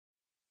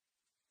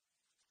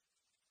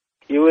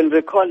You will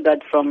recall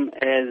that from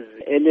as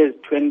early as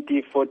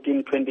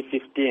 2014,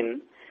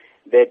 2015,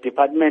 the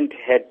department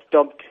had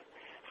stopped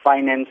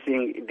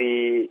financing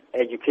the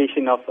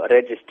education of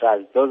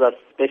registrars. Those are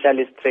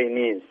specialist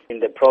trainees in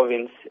the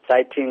province,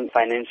 citing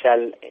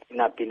financial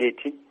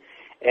inability.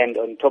 And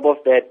on top of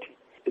that,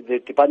 the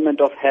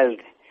Department of Health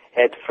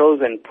had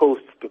frozen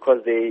posts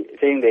because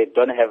saying they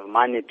don't have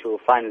money to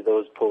fund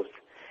those posts.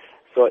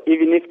 So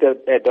even if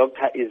the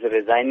doctor is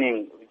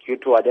resigning due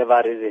to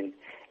whatever reason,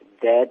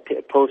 that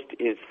post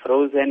is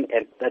frozen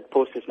and that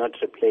post is not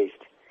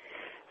replaced.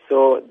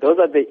 So those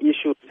are the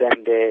issues,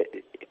 and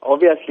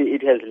obviously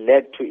it has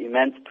led to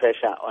immense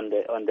pressure on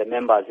the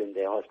members in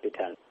the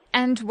hospital.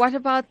 And what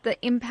about the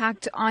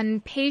impact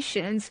on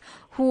patients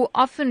who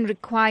often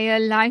require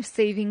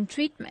life-saving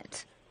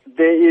treatment?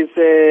 There is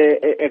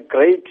a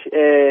great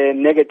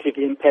negative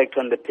impact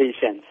on the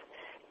patients.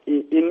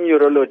 In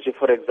neurology,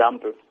 for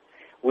example,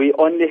 we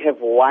only have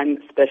one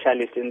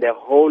specialist in the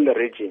whole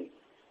region,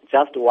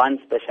 just one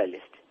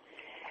specialist.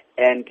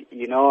 And,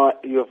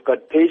 you've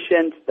got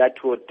patients that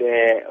would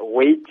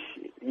wait.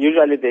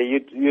 Usually they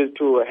used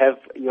to have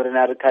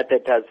urinary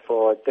catheters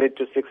for 3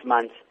 to 6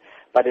 months,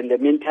 but in the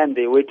meantime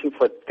they're waiting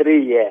for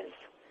 3 years.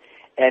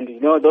 And,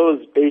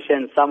 those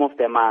patients, some of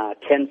them are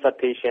cancer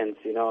patients,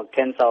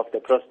 cancer of the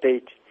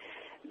prostate.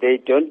 They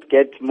don't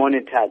get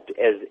monitored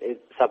as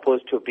it's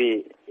supposed to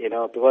be,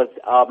 because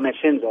our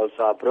machines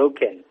also are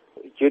broken.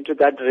 Due to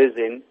that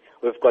reason,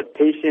 we've got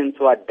patients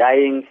who are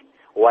dying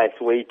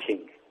whilst waiting.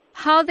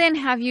 How then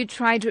have you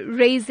tried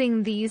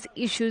raising these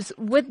issues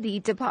with the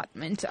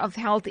Department of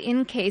Health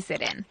in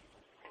KZN?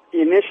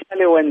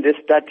 Initially, when this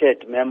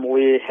started, ma'am,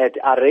 we had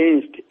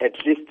arranged at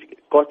least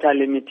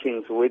quarterly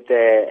meetings with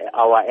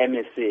our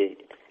MEC.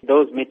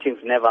 Those meetings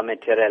never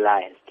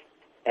materialized.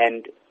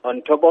 And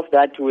on top of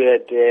that, we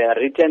had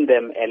written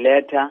them a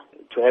letter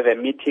to have a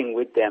meeting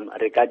with them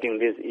regarding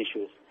these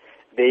issues.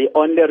 They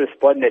only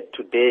responded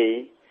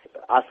today,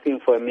 asking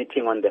for a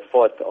meeting on the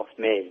 4th of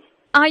May.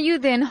 Are you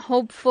then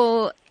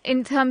hopeful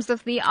in terms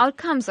of the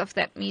outcomes of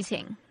that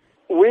meeting?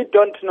 We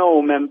don't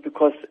know, ma'am,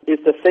 because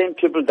it's the same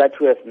people that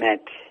we have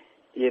met,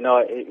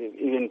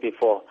 even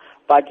before.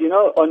 But,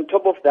 on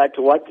top of that,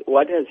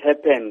 what has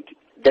happened,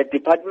 the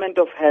Department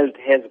of Health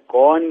has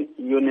gone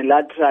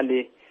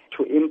unilaterally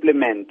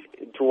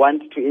to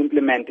want to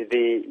implement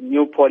the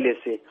new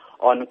policy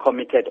on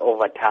committed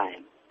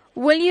overtime.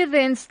 Will you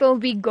then still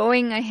be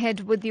going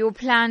ahead with your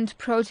planned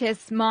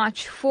protest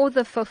march for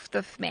the 5th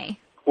of May?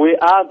 We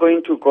are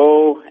going to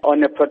go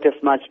on a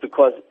protest march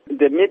because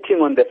the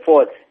meeting on the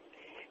 4th,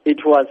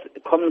 it was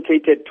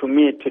communicated to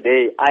me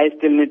today. I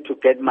still need to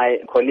get my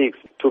colleagues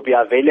to be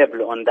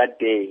available on that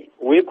day.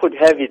 We could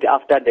have it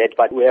after that,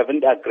 but we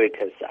haven't agreed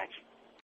as such.